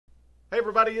Hey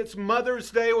everybody, it's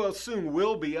Mother's Day. Well, soon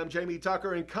will be. I'm Jamie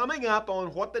Tucker, and coming up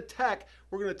on What the Tech,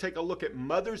 we're going to take a look at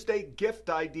Mother's Day gift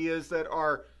ideas that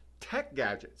are tech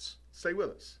gadgets. Stay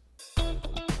with us.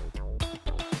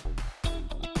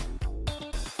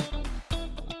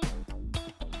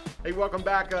 Hey, welcome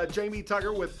back. Jamie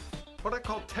Tucker with what I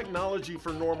call technology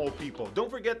for normal people.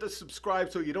 Don't forget to subscribe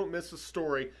so you don't miss a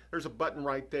story. There's a button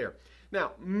right there.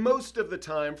 Now, most of the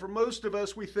time, for most of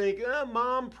us, we think,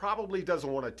 Mom probably doesn't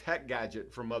want a tech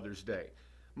gadget for Mother's Day.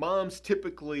 Moms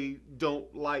typically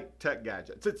don't like tech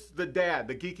gadgets. It's the dad,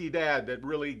 the geeky dad, that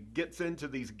really gets into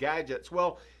these gadgets.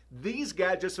 Well, these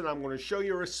gadgets that I'm going to show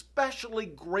you are especially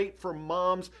great for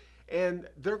moms, and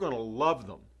they're going to love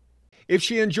them. If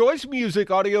she enjoys music,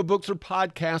 audiobooks, or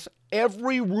podcasts,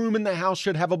 every room in the house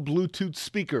should have a Bluetooth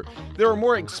speaker. There are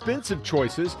more expensive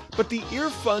choices, but the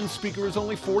Earfun speaker is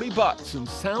only $40 and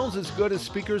sounds as good as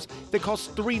speakers that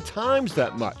cost 3 times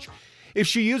that much. If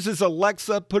she uses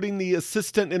Alexa, putting the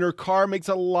assistant in her car makes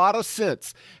a lot of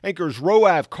sense. Anker's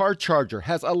ROAV car charger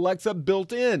has Alexa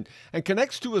built in and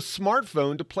connects to a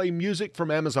smartphone to play music from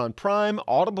Amazon Prime,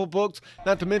 Audible books,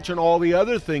 not to mention all the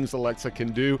other things Alexa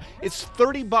can do. It's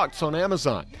 $30 on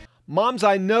Amazon. Moms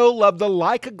I know love the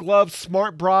Like a Glove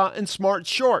Smart Bra and Smart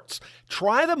Shorts.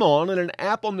 Try them on, and an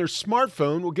app on their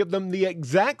smartphone will give them the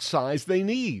exact size they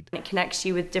need. It connects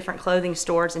you with different clothing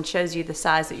stores and shows you the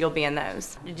size that you'll be in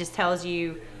those. It just tells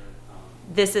you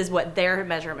this is what their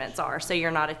measurements are. So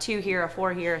you're not a 2 here, a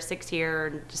 4 here, a 6 here,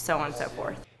 and just so on and so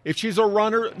forth. If she's a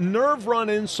runner, Nerve Run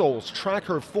insoles track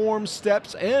her form,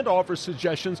 steps, and offer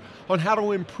suggestions on how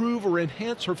to improve or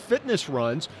enhance her fitness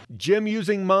runs.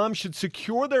 Gym-using moms should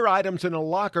secure their items in a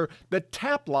locker. The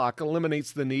tap lock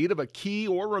eliminates the need of a key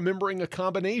or remembering a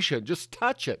combination. Just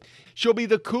touch it. She'll be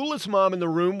the coolest mom in the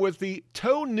room with the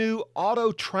New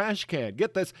Auto Trash Can.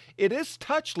 Get this, it is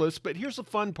touchless, but here's the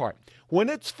fun part. When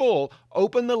it's full,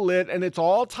 open the lid and it's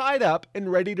all tied up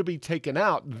and ready to be taken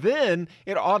out. Then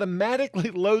it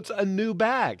automatically loads a new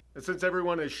bag. And since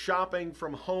everyone is shopping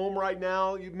from home right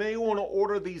now, you may want to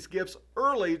order these gifts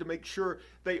early to make sure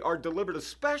they are delivered,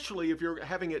 especially if you're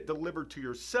having it delivered to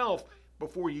yourself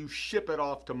before you ship it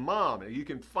off to mom. You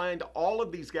can find all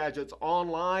of these gadgets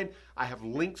online. I have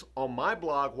links on my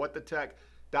blog,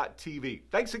 whatthetech.tv.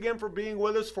 Thanks again for being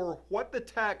with us for What the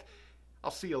Tech.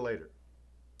 I'll see you later.